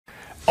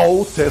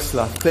Oh,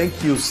 Tesla,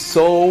 thank you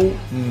so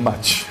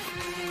much.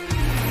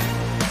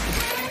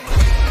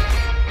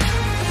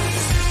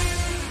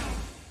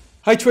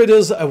 Hi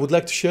traders, I would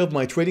like to share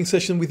my trading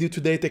session with you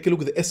today. Take a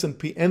look at the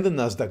S&P and the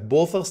Nasdaq.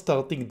 Both are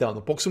starting down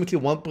approximately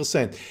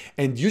 1%,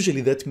 and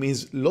usually that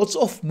means lots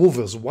of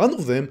movers. One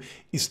of them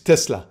is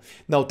Tesla.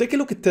 Now take a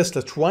look at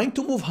Tesla trying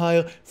to move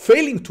higher,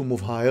 failing to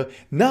move higher,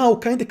 now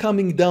kind of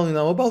coming down, and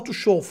I'm about to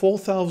show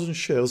 4,000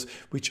 shares,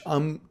 which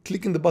I'm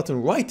clicking the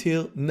button right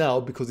here now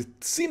because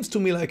it seems to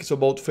me like it's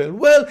about to fail.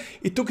 Well,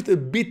 it took it a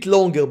bit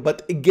longer,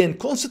 but again,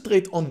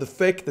 concentrate on the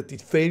fact that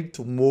it failed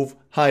to move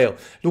higher.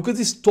 Look at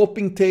this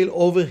topping tail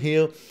over here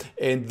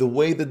and the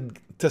way that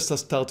Tesla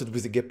started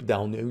with a gap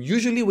down. Now,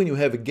 usually when you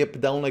have a gap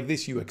down like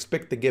this, you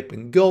expect the gap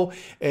and go,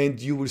 and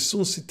you will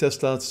soon see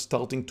Tesla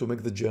starting to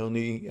make the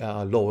journey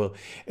lower.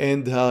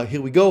 And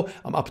here we go.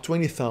 I'm up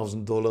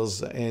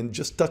 $20,000 and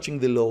just touching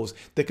the lows.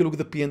 Take a look at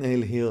the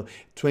P&L here,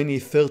 $20,000,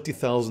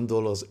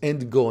 $30,000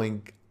 and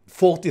going.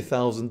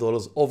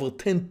 $40,000 over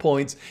 10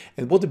 points,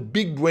 and what a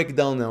big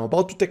breakdown. Now I'm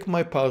about to take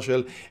my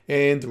partial,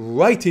 and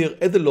right here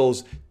at the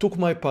lows took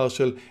my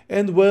partial,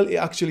 and well,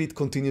 actually it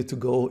continued to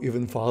go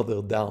even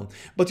farther down.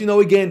 But you know,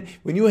 again,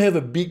 when you have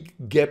a big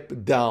gap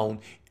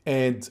down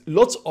and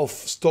lots of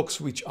stocks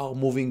which are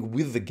moving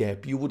with the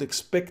gap, you would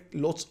expect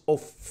lots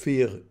of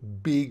fear,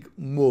 big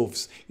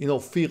moves. You know,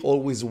 fear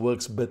always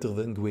works better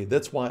than greed.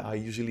 That's why I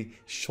usually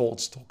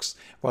short stocks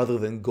rather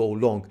than go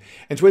long.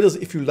 And traders,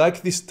 if you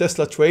like this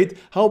Tesla trade,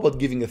 how about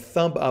giving a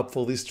thumb up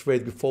for this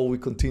trade before we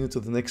continue to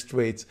the next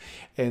trades?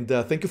 And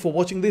thank you for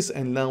watching this.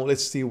 And now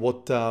let's see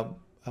what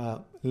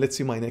let's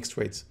see my next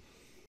trades.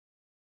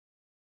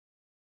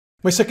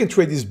 My second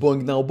trade is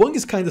Boeing. Now, Boeing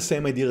is kind of the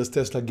same idea as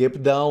Tesla.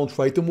 Gap down,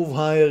 try to move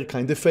higher,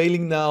 kind of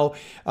failing now.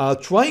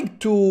 Trying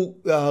to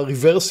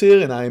reverse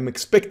here, and I'm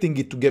expecting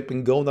it to gap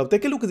and go. Now,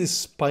 take a look at this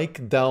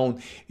spike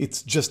down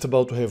it's just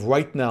about to have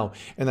right now.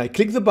 And I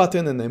clicked the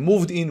button and I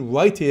moved in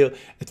right here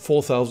at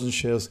 4,000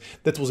 shares.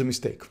 That was a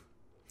mistake.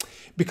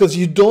 Because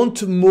you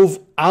don't move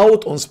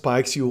out on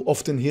spikes, you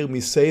often hear me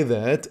say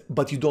that,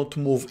 but you don't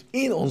move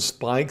in on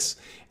spikes.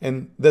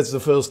 And that's the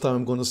first time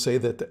I'm going to say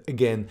that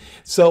again.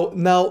 So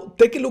now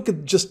take a look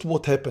at just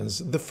what happens.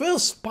 The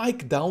first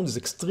spike down is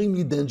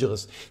extremely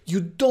dangerous. You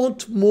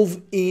don't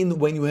move in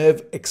when you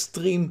have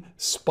extreme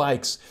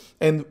spikes.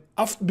 And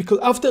because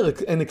after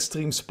an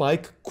extreme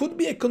spike could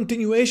be a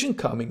continuation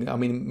coming. I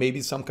mean,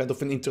 maybe some kind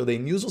of an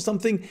intraday news or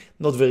something,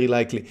 not very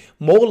likely.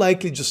 More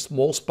likely just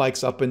small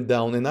spikes up and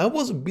down. And I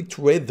was a bit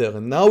red there,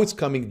 and now it's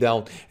coming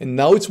down, and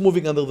now it's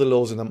moving under the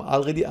lows, and I'm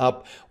already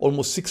up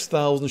almost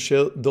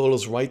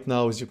 $6,000 right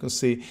now, as you can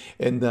see,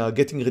 and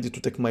getting ready to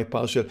take my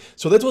partial.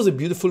 So that was a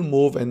beautiful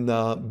move, and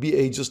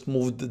BA just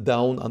moved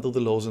down under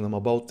the lows, and I'm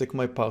about to take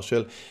my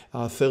partial,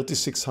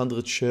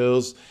 3,600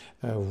 shares.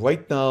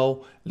 Right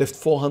now, left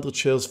 400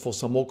 shares for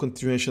some more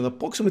continuation,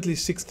 approximately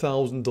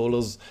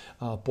 $6,000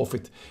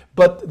 profit.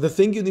 But the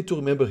thing you need to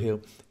remember here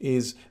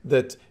is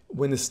that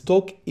when a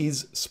stock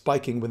is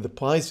spiking, when the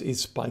price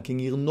is spiking,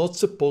 you're not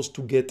supposed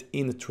to get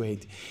in a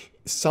trade.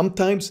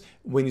 Sometimes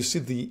when you see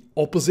the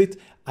opposite,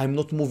 I'm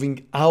not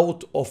moving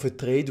out of a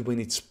trade when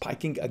it's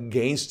spiking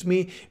against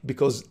me,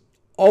 because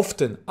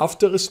often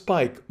after a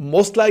spike,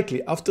 most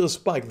likely after a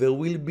spike, there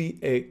will be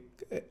a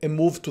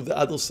move to the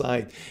other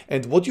side.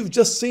 And what you've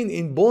just seen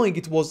in Boeing,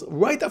 it was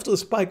right after the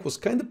spike, was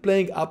kind of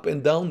playing up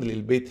and down a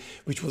little bit,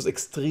 which was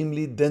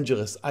extremely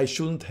dangerous. I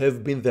shouldn't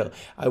have been there.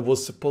 I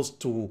was supposed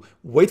to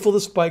wait for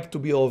the spike to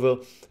be over,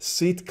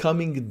 see it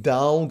coming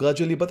down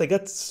gradually, but I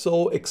got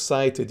so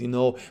excited. You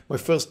know, my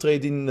first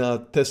trade in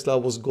Tesla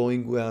was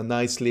going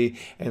nicely,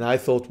 and I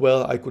thought,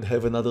 well, I could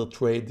have another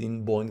trade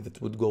in Boeing that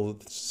would go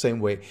the same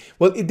way.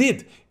 Well, it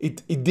did.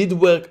 It did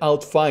work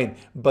out fine,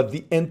 but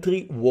the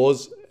entry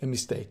was a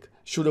mistake.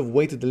 Should have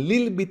waited a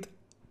little bit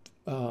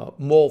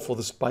more for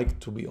the spike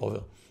to be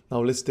over.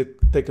 Now let's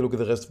take a look at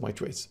the rest of my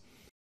trades.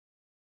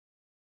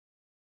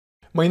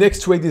 My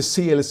next trade is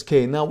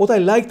CLSK. Now, what I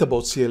liked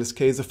about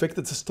CLSK is the fact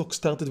that the stock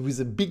started with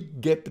a big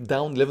gap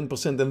down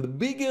 11%, and the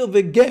bigger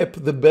the gap,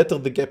 the better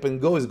the gap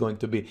and go is going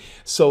to be.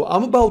 So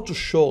I'm about to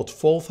short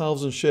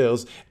 4,000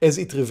 shares as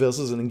it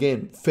reverses, and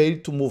again,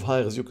 failed to move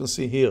higher, as you can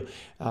see here,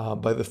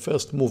 by the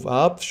first move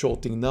up,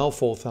 shorting now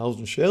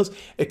 4,000 shares,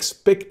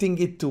 expecting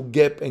it to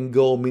gap and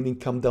go, meaning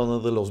come down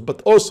on the lows.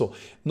 But also,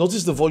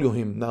 notice the volume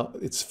here. Now,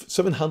 it's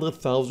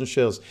 700,000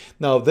 shares.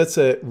 Now, that's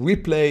a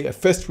replay, a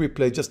fast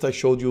replay, just I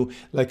showed you,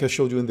 like I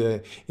showed you in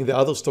the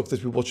other stocks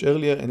that we watched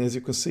earlier, and as you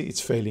can see, it's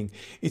failing.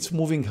 It's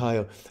moving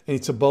higher, and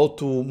it's about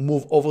to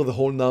move over the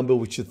whole number,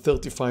 which is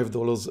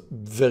 $35.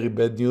 Very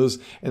bad news.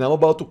 And I'm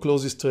about to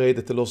close this trade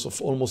at a loss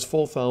of almost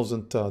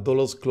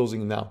 $4,000,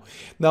 closing now.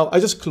 Now, I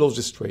just closed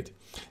this trade.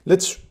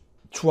 Let's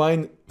try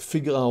and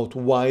figure out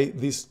why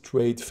this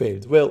trade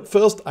failed. Well,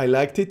 first, I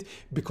liked it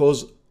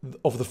because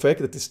of the fact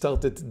that it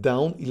started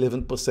down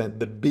 11%.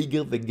 The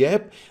bigger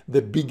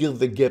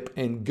the gap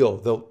and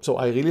go. So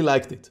I really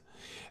liked it.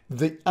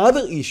 The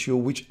other issue,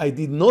 which I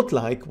did not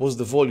like, was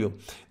the volume.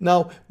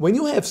 Now, when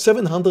you have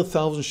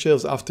 700,000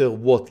 shares after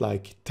what,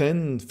 like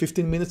 10,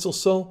 15 minutes or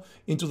so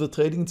into the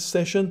trading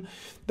session,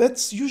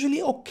 that's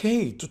usually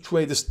okay to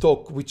trade a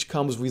stock which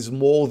comes with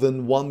more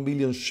than 1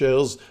 million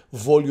shares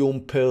volume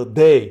per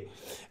day.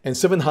 And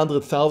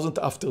 700,000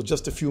 after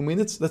just a few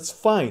minutes, that's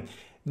fine.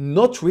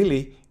 Not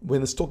really when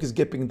the stock is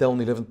gapping down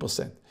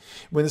 11%.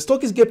 When the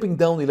stock is gapping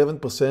down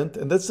 11%,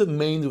 and that's the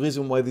main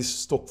reason why this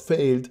stock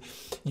failed,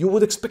 you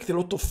would expect a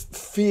lot of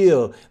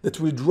fear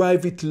that will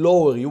drive it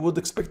lower. You would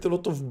expect a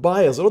lot of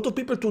buyers, a lot of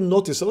people to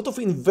notice, a lot of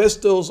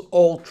investors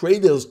or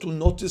traders to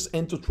notice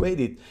and to trade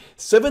it.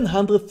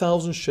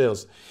 700,000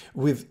 shares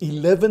with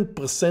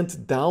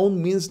 11% down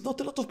means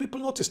not a lot of people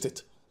noticed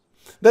it.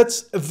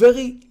 That's a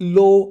very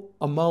low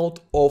amount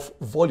of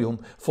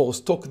volume for a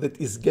stock that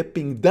is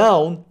gapping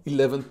down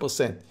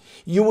 11%.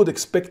 You would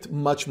expect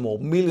much more,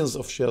 millions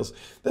of shares.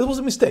 That was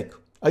a mistake.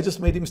 I just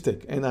made a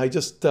mistake and I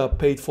just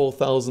paid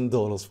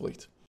 $4,000 for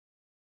it.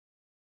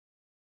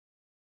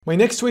 My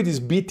next trade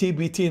is BT.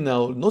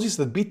 Now, notice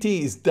that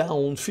BT is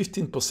down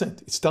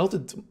 15%. It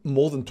started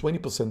more than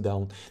 20%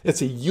 down.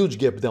 That's a huge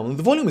gap down. And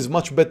the volume is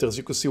much better. As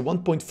you can see,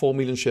 1.4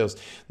 million shares.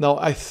 Now,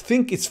 I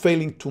think it's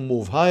failing to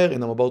move higher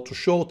and I'm about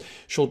to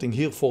shorting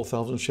here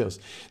 4,000 shares.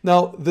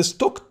 Now, the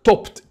stock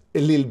topped a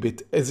little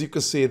bit, as you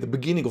can see at the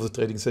beginning of the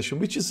trading session,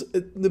 which is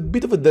a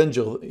bit of a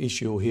danger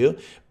issue here.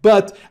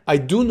 But I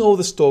do know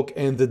the stock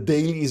and the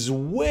daily is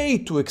way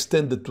too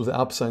extended to the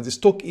upside. The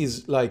stock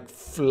is like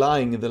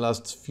flying in the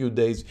last few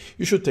days.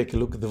 You should take a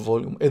look at the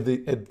volume, at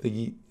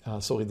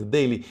the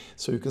daily,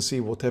 so you can see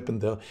what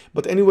happened there.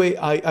 But anyway,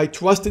 I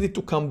trusted it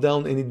to come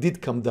down and it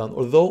did come down,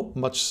 although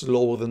much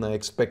slower than I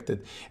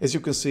expected. As you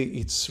can see,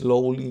 it's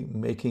slowly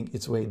making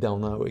its way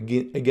down now.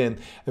 Again,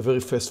 a very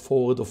fast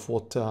forward of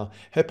what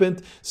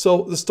happened.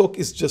 So the stock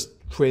is just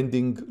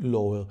trending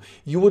lower.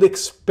 You would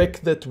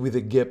expect that with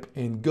a gap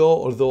and go,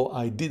 although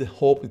I did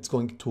hope it's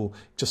going to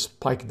just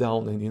spike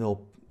down and,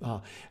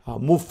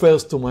 move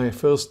first to my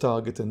first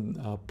target and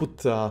put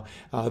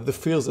the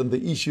fears and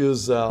the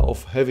issues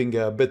of having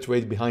a bad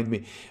trade behind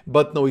me.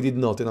 But no, it did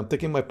not. And I'm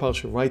taking my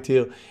partial right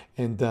here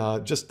and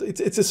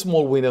it's a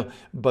small winner,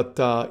 but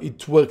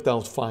it worked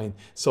out fine.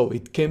 So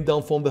it came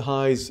down from the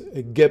highs,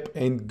 a gap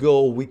and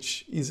go,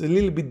 which is a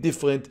little bit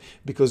different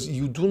because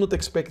you do not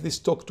expect this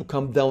stock to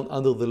come down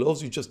under the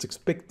lows. You just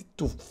expect it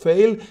to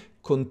fail,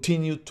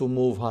 continue to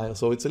move higher.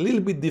 So it's a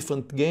little bit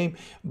different game,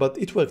 but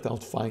it worked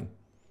out fine.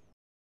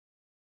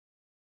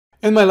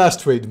 And my last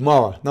trade,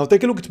 Meir. Now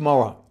take a look at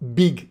Meir.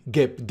 Big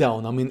gap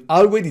down. I mean,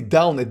 already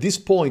down at this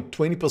point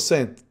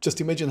 20%. Just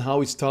imagine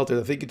how it started.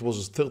 I think it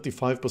was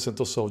 35%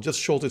 or so. Just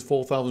shorted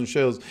 4,000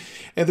 shares.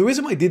 And the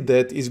reason I did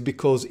that is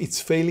because it's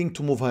failing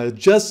to move higher.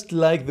 Just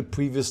like the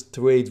previous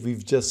trade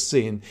we've just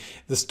seen.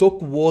 The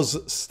stock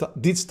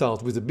did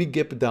start with a big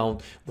gap down,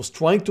 was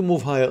trying to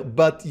move higher,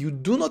 but you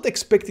do not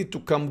expect it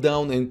to come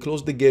down and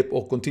close the gap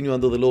or continue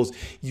under the lows.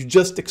 You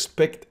just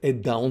expect a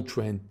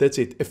downtrend. That's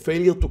it. A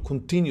failure to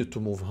continue to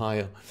move higher.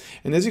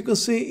 And as you can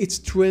see, it's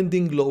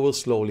trending lower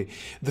slowly.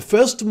 The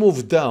first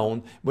move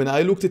down, when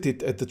I looked at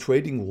it at the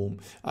trading room,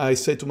 I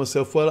said to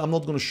myself, well, I'm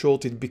not going to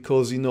short it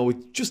because,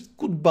 it just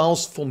could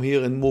bounce from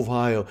here and move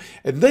higher.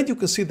 And then you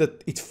can see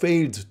that it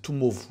failed to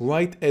move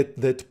right at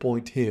that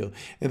point here.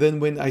 And then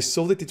when I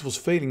saw that it was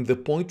failing, the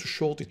point to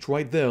short it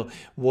right there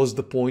was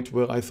the point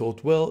where I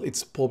thought, well,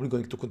 it's probably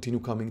going to continue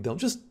coming down,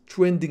 just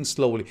trending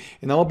slowly.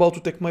 And I'm about to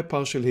take my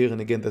partial here. And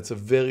again, that's a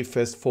very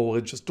fast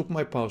forward. Just took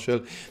my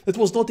partial. That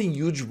was not a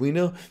huge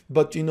winner,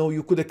 but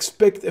you could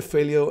expect a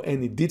failure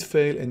and it did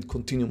fail and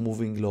continue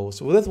moving lower.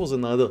 So that was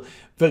another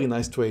very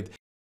nice trade.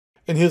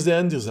 And here's the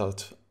end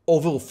result.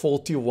 Over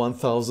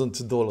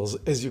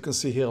 $41,000. As you can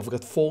see here, I've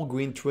got 4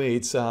 green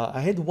trades. I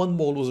had one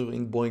more loser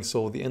in Boeing,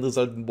 so the end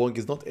result in Boeing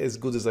is not as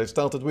good as I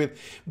started with,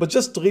 but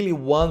just really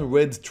one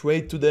red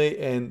trade today,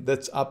 and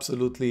that's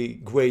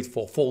absolutely great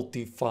for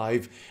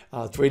 45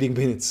 trading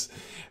minutes.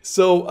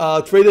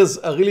 So traders,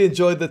 I really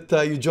enjoyed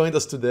that you joined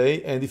us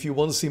today, and if you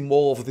want to see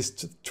more of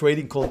this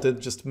trading content,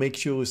 just make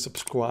sure you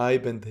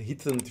subscribe and hit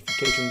the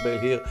notification bell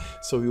here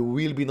so you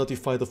will be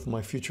notified of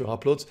my future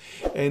uploads.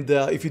 And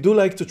if you do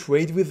like to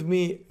trade with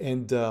me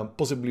and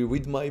possibly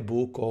read my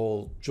book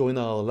or join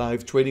our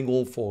live trading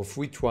room for a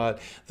free trial,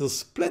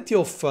 there's plenty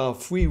of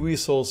free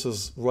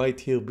resources right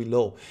here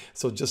below.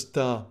 So just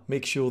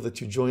make sure that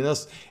you join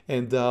us.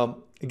 And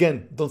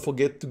again, don't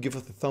forget to give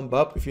us a thumb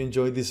up if you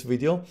enjoyed this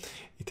video.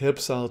 It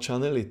helps our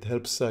channel. It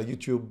helps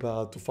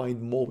YouTube to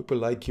find more people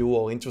like you who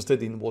are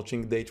interested in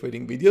watching day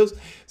trading videos.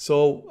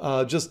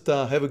 So just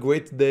have a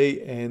great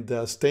day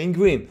and stay in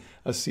green.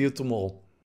 I'll see you tomorrow.